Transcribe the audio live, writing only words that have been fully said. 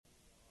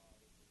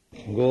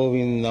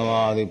Govindam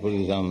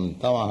Adipurusam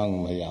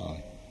Tamaham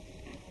Bhajami.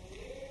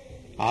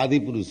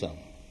 Adipurusam,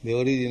 the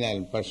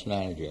original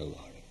personality of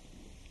God.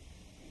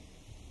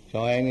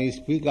 So when we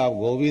speak of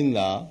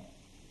Govinda,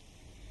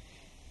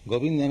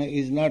 Govinda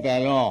is not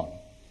alone.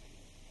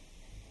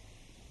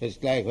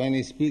 It's like when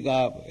we speak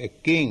of a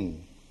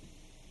king,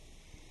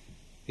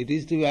 it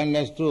is to be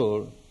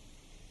understood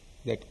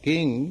that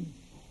king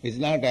is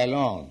not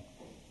alone.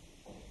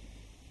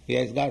 He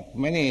has got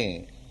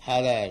many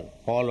other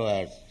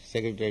followers,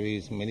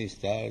 secretaries,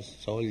 ministers,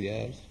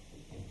 soldiers,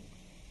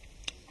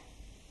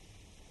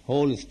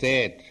 whole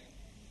state.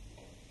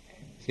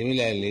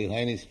 Similarly,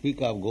 when you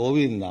speak of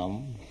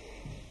Govindam,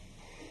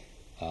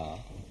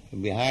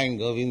 behind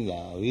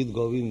Govinda, with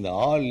Govinda,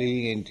 all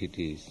living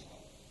entities,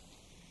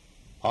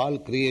 all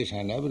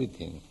creation,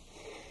 everything,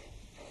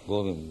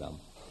 Govindam.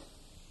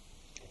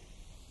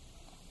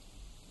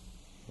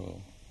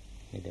 So,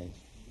 it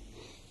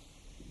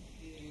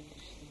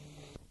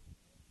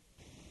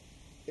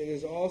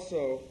is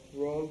also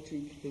wrong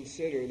to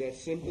consider that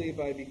simply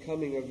by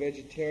becoming a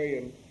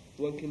vegetarian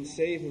one can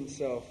save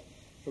himself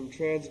from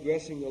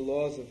transgressing the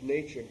laws of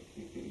nature.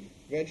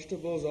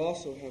 Vegetables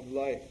also have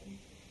life.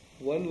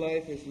 One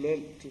life is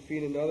meant to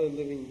feed another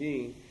living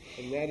being,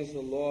 and that is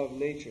the law of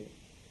nature.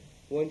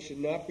 One should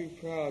not be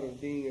proud of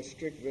being a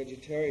strict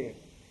vegetarian.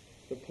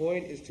 The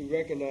point is to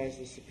recognize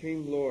the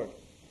Supreme Lord.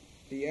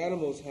 The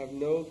animals have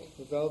no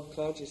developed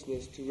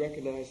consciousness to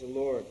recognize the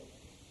Lord,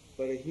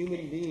 but a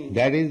human being...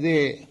 That is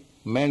the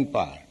main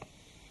part.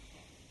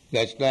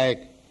 That's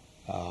like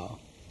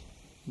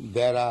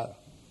there are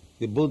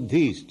the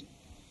Buddhists,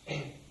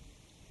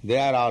 they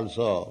are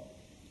also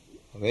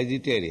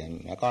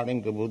vegetarian,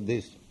 according to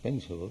Buddhist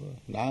principle.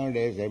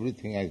 Nowadays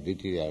everything has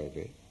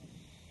deteriorated.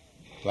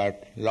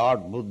 But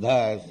Lord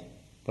Buddha's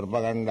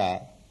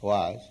propaganda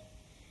was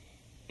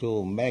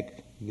to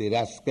make the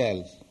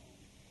rascals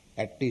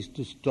at least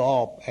to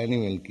stop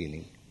animal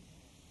killing.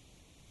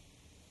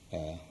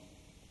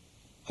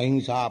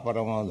 Ahimsa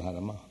paramo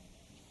dharma.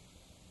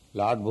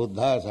 Lord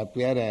Buddha's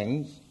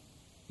appearance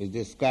is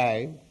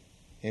described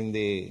in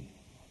the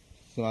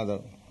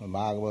Srimad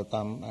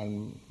Bhagavatam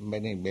and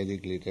many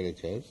Vedic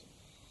literatures.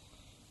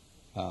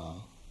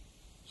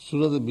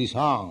 Surad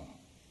Bisang,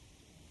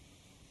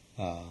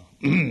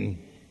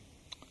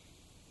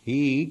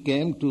 he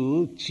came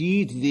to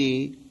cheat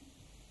the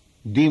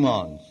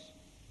demons.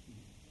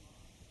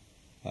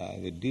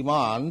 The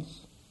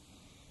demons,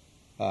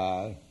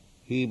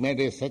 he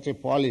made such a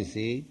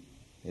policy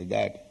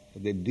that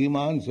the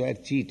demons were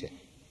cheated.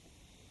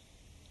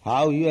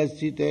 How he was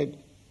cheated?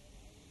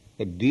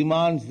 The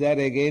demons, they are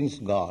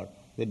against God.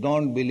 They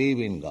don't believe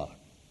in God.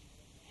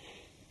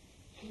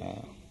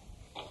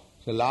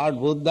 So Lord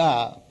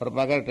Buddha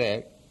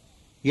propagated,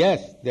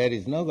 yes, there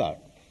is no God.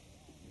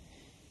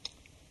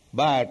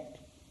 But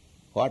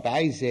what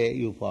I say,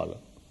 you follow.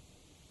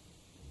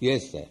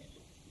 Yes, sir.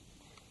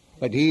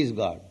 But he is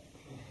God.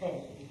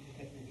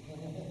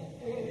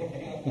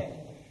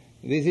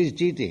 This is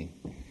cheating.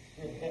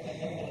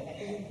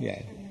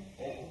 Yeah.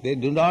 They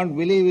do not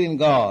believe in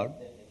God,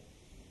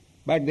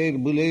 but they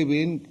believe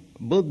in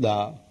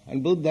Buddha,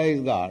 and Buddha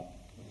is God.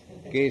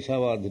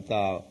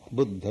 Kesavadhita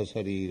Buddha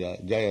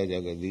Sarira Jaya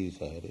Jagadisha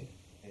Hare.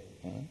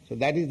 So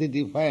that is the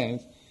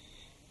difference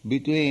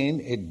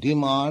between a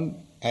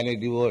demon and a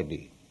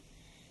devotee.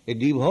 A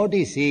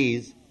devotee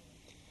sees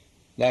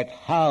that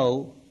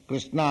how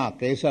Krishna,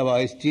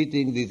 Kesava is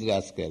cheating these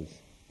rascals.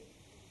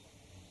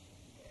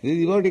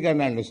 The devotee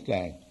can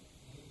understand.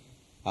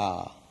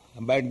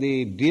 But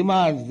the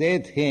demons, they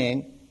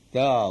think,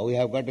 oh, we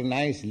have got a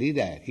nice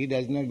leader. He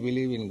does not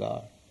believe in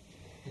God.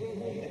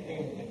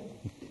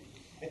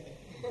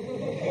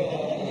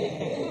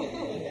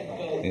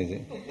 You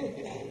see?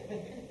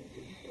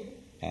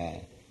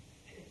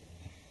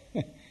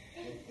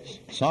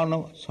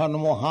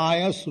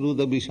 Sanmohaya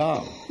Sruda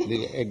Visham,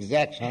 the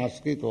exact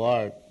Sanskrit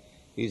word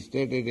is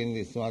stated in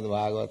the Srimad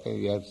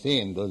Bhagavatam, you have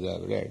seen, those who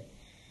have read.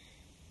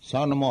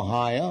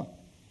 Sanmohaya,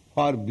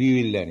 for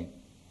bewildering.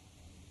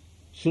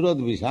 Surad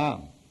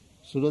Visham.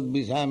 Surad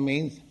Visham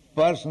means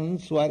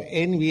persons who are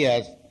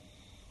envious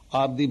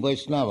of the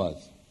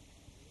Vaishnavas.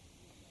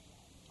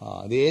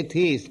 The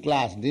atheist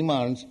class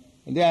demons,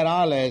 they are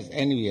always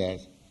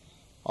envious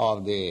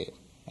of the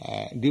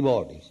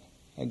devotees.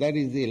 And that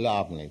is the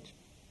law of nature.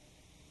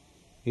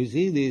 You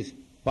see this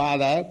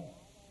father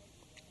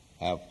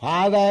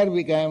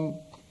became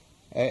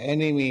an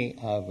enemy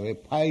of a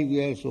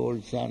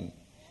 5-year-old son.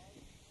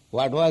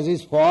 What was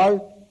his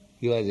fault?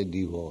 He was a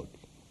devotee.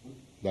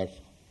 That's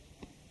all.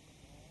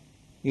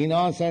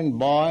 Innocent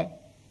boy,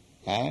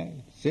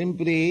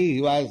 simply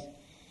he was,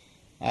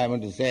 I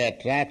want to say,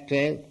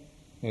 attracted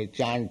with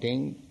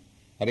chanting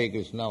Hare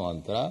Krishna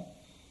mantra.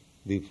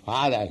 The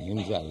father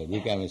himself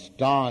became a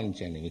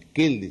staunch enemy,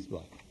 killed this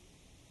boy.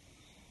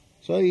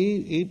 So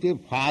if a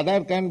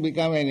father can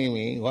become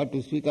enemy, what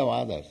to speak of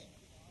others?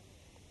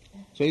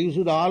 So you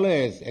should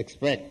always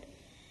expect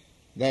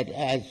that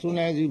as soon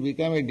as you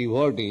become a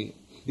devotee,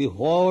 the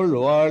whole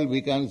world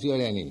becomes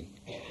your enemy.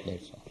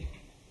 That's all.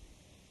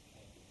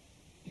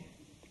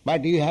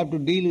 But you have to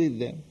deal with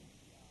them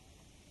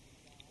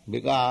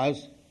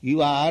because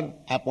you are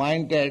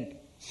appointed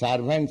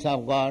servants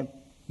of God.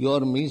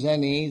 Your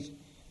mission is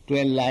to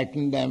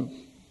enlighten them.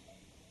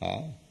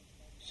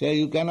 So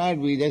you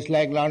cannot be just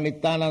like Lord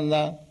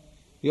Nityananda.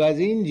 He was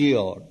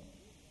injured,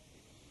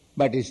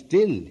 but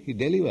still he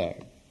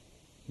delivered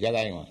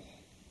Jagai.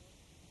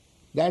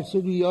 That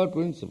should be your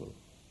principle.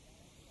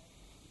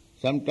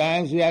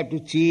 Sometimes we have to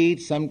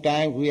cheat,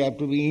 sometimes we have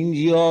to be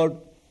injured.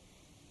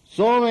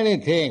 So many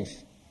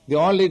things. The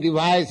only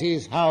device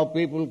is how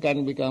people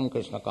can become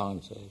Krishna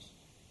conscious.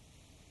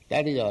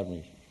 That is our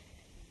mission.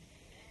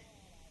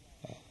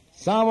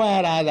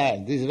 Somewhere or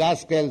other, these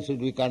rascals should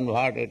be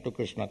converted to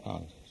Krishna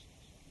consciousness.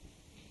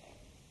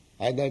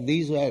 Either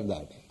this or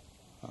that.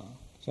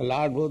 So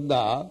Lord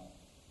Buddha,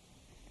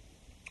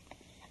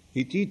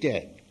 he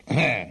cheated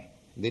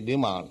the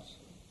demons.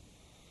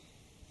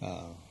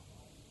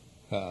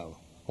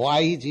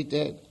 Why he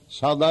cheated?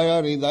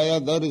 Sadaya hridaya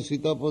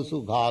darsita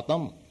pasu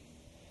ghatam.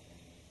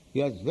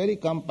 He was very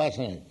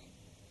compassionate.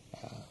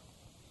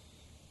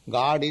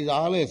 God is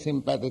always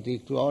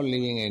sympathetic to all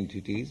living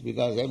entities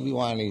because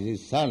everyone is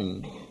his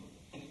son.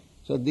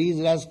 So these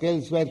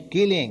rascals were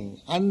killing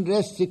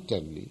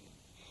unrestrictedly,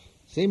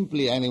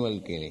 simply animal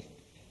killing.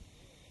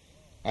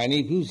 And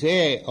if you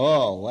say,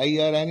 oh, why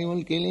you are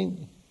animal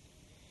killing?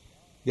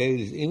 They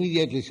will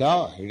immediately say,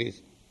 oh, it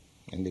is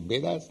in the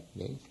Vedas,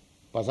 there is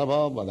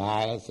pasava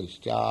badhaya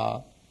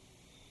srishtya.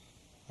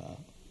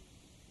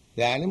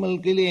 The animal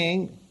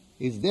killing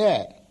is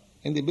there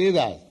in the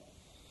Vedas.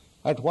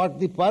 But what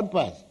the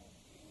purpose?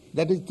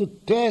 That is to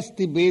test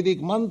the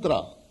Vedic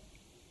mantra.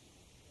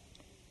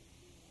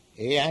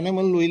 A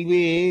animal will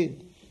be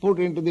put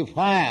into the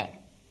fire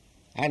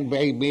and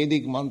by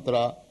Vedic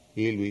mantra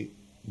he will be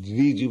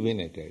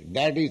rejuvenated.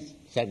 That is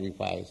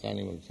sacrifice,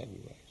 animal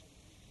sacrifice.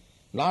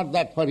 Not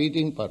that for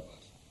eating purpose.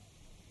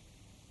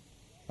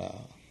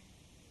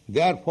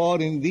 Therefore,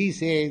 in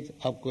this age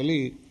of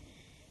Kali,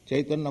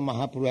 Chaitanya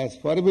Mahaprabhu has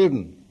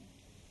forbidden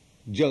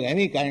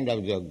any kind of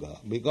yajna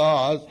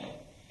because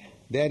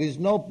there is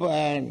no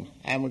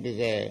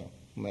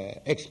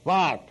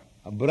expert,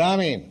 a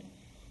Brahmin,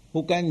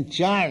 who can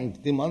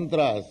chant the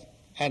mantras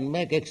and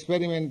make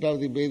experiment of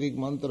the Vedic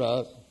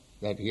mantras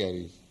that here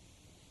is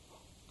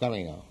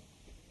coming out.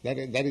 That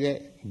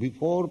is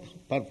before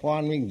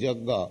performing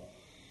yajna,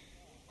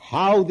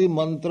 how the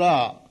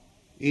mantra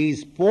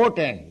is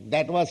potent,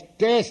 that was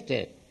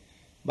tested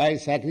by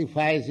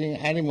sacrificing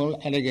animal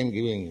and again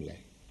giving life.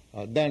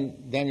 Then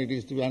it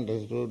is to be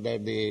understood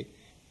that the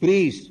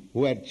priests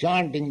who are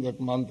chanting that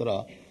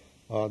mantra,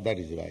 that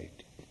is right.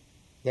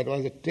 That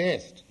was a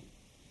test,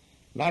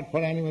 not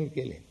for animal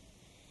killing.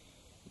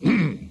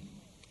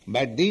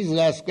 But these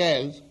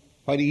rascals,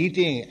 for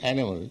eating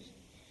animals,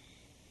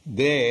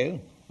 they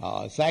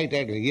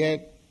cited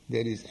here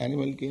there is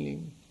animal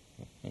killing.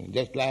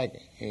 Just like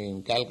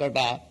in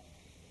Calcutta,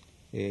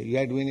 you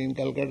had been in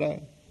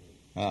Calcutta,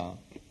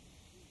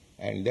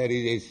 and there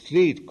is a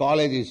street,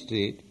 College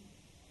Street.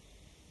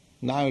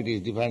 Now it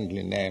is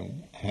differently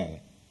named.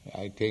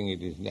 I think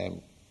it is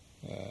named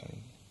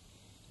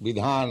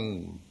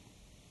Vidhan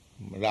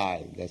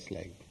Raj, just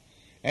like that.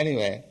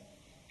 Anyway,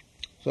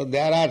 so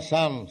there are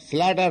some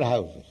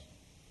slaughterhouses.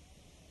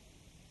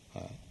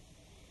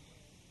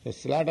 So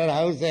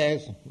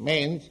slaughterhouses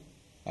means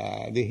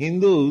the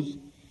Hindus,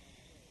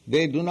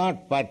 they do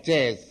not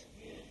purchase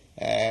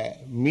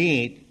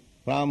meat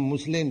from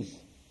Muslims'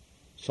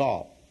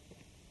 shop.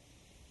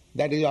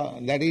 That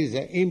is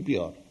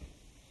impure.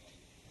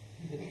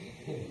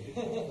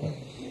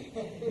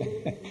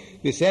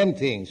 The same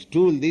thing,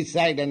 stool this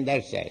side and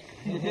that side.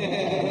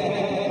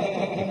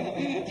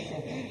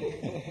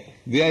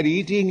 They are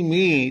eating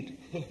meat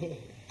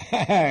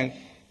and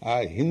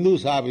Hindu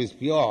shop is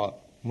pure,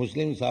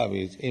 Muslim shop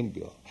is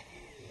impure.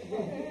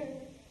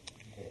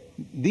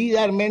 These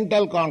are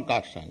mental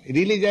concoctions.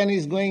 Religion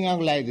is going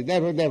on like this,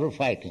 therefore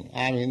fighting.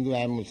 I am Hindu, I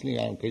am Muslim,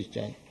 I am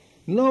Christian.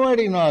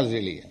 Nobody knows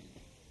religion.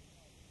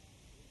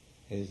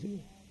 You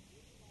see?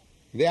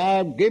 They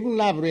are given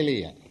up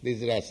religion,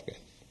 these rascals.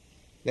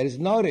 There is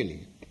no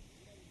religion.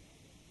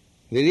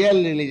 The real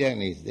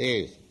religion is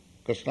this,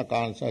 Krishna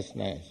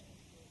consciousness,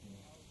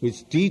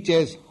 which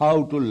teaches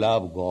how to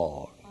love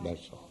God.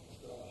 That's all.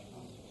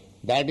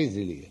 That is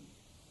religion.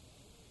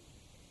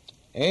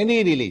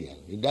 Any religion,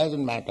 it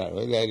doesn't matter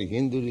whether it is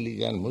Hindu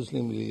religion,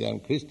 Muslim religion,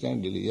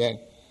 Christian religion.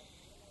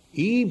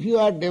 If you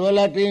are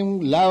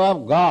developing love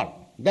of God,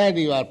 then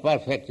you are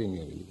perfect in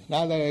your religion.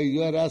 Now that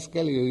you are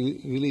rascal, your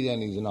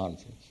religion is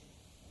nonsense.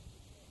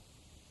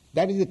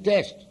 That is the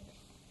test.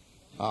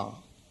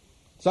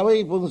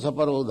 Savai punsa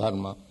paro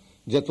dharma,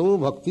 jato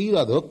bhakti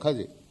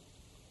adhokhaje.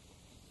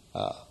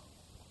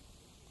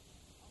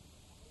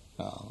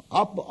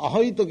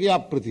 Ahayita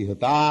kya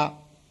pratihata,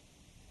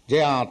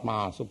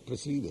 jayatma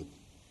suprasidati.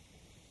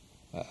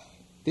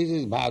 This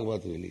is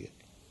Bhagavad religion.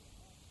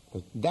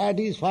 That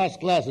is first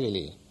class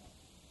religion.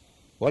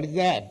 What is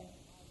that?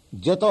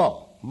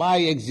 Jato, by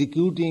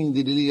executing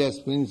the religious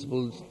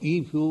principles,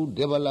 if you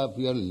develop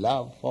your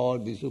love for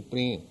the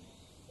Supreme,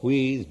 who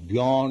is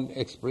beyond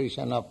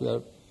expression of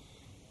your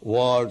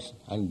words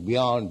and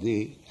beyond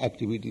the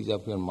activities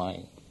of your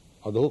mind.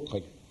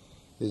 Adhokhaja.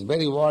 This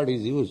very word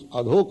is used,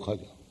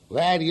 adhokhaja,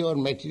 where your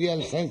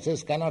material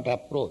senses cannot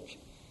approach.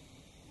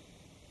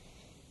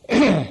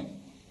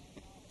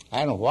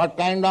 And what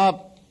kind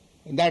of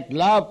that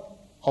love?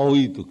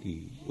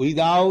 Avituki,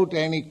 without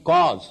any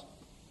cause.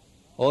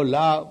 Oh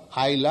love,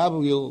 I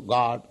love you,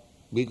 God,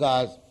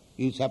 because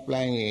you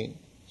supply me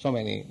so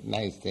many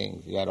nice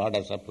things, your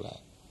order supply.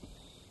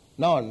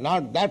 No,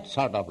 not that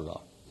sort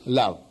of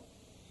love.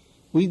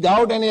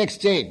 Without any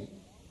exchange.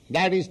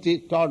 That is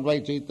taught by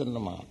Chaitanya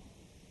Mahaprabhu.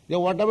 So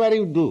whatever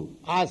you do,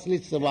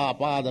 aslitsava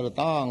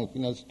padaratang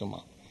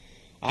pinastama,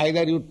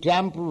 either you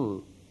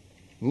trample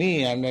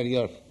me under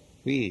your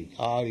feet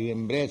or you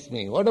embrace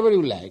me, whatever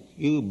you like,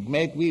 you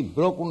make me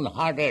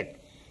broken-hearted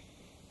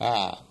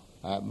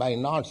by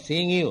not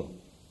seeing you,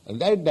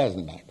 that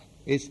doesn't matter.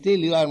 Still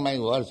you are my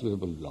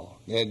worshipable Lord.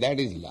 That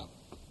is love.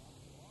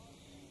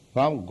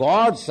 From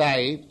God's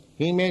side,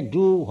 He may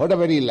do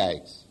whatever He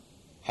likes.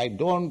 I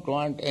don't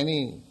want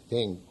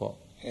anything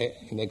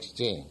in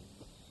exchange.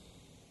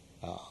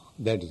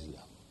 That is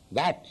love.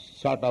 That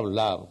sort of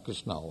love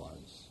Krishna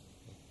wants.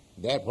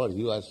 Therefore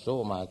He was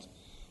so much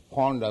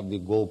fond of the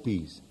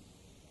gopis.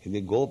 In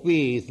the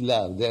gopis'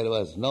 love, there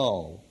was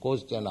no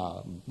question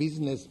of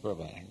business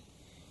propaganda.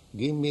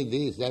 Give me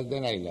this,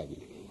 then I love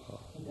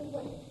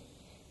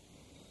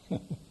you.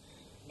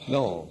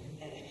 No,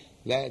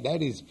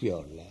 that is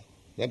pure love.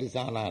 That is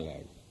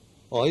unalloyed.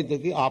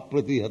 Ohitati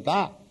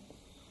apratihata.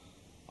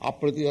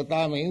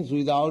 Apratihata means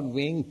without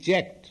being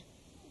checked.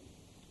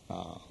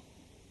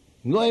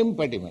 No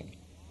impediment.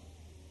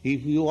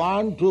 If you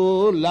want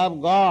to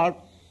love God,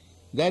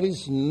 there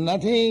is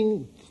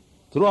nothing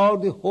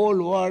throughout the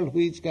whole world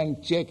which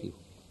can check you.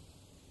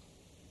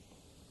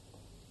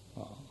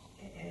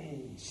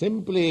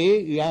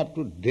 Simply you have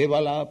to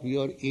develop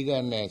your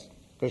eagerness.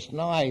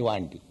 Krishna, I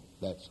want you.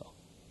 That's all.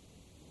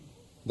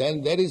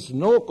 Then there is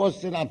no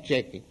question of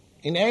checking.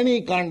 In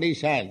any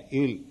condition,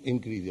 you will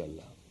increase your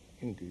love.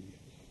 Increase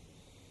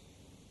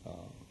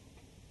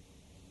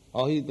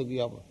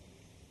your love.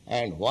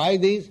 And why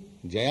this?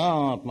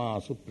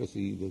 Jayatma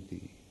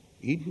suprasidati.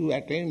 If you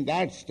attain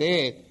that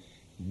state,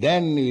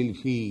 then you will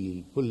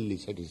feel fully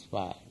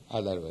satisfied.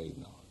 Otherwise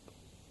not.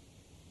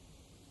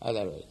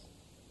 Otherwise.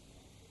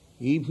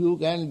 If you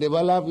can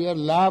develop your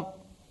love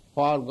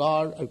for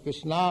God or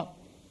Krishna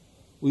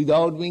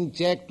without being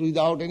checked,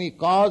 without any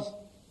cause,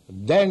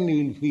 then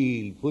you will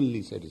feel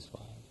fully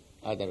satisfied.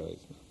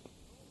 Otherwise not.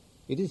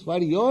 It is for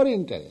your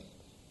interest.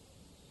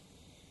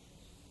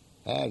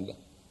 And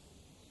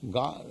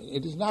God,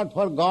 it is not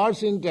for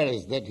God's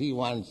interest that He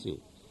wants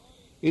you.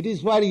 It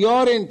is for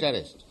your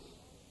interest.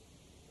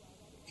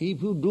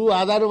 If you do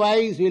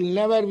otherwise, you will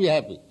never be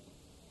happy.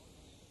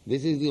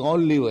 This is the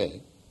only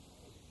way.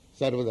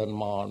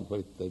 Sarvadharman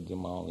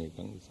parittajyamam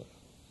ekam sara.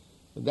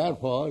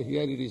 Therefore,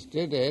 here it is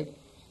stated,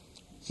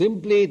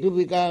 simply to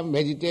become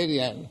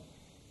vegetarian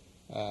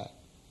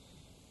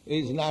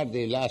is not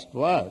the last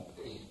word.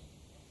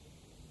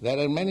 There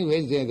are many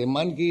vegetarians. The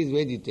monkey is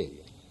vegetarian.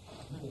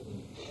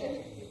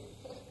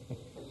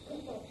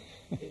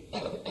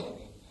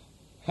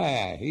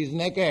 He is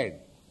naked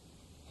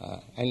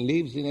and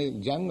lives in a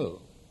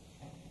jungle.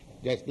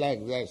 Just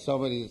like there are so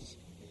many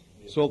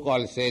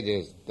so-called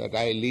sages that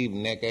I live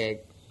naked,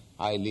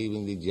 I live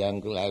in the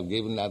jungle, I have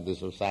given up the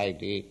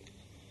society.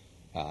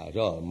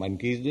 So,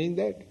 monkey is doing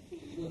that?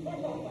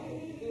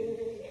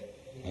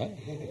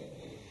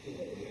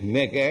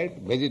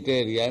 Naked,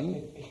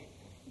 vegetarian,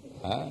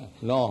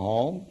 no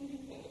home.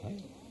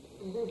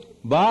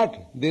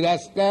 But the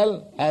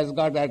rascal has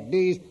got at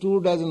least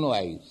 24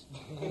 wives.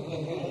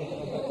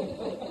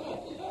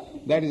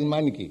 That is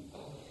monkey.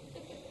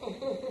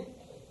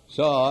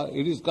 So,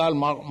 it is called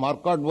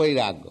Markot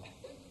Vairagya.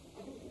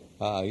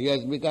 He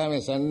has become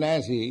a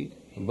sannyasi,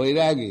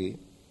 Vairagi,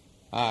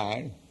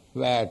 and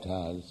that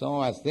so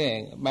much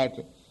thing,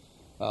 but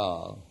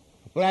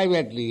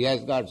privately he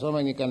has got so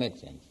many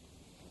connections.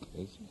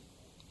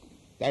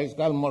 That is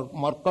called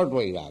Markot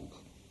Vairagya.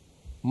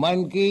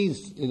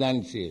 Monkey's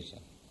renunciation.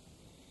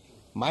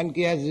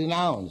 Monkey has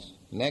renounced,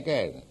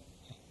 naked,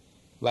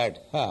 but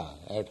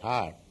at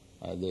heart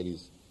there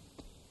is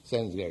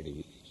sense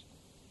gratification.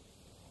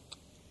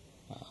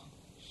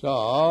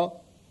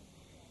 So,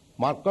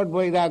 Markot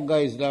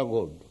Vairagya is not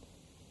good.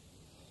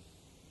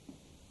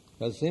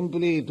 So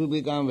simply to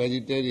become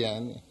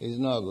vegetarian is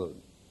not good.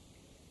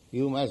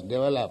 You must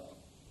develop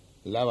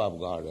love of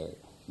God.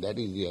 That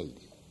is the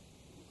healthy.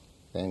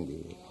 Thank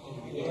you.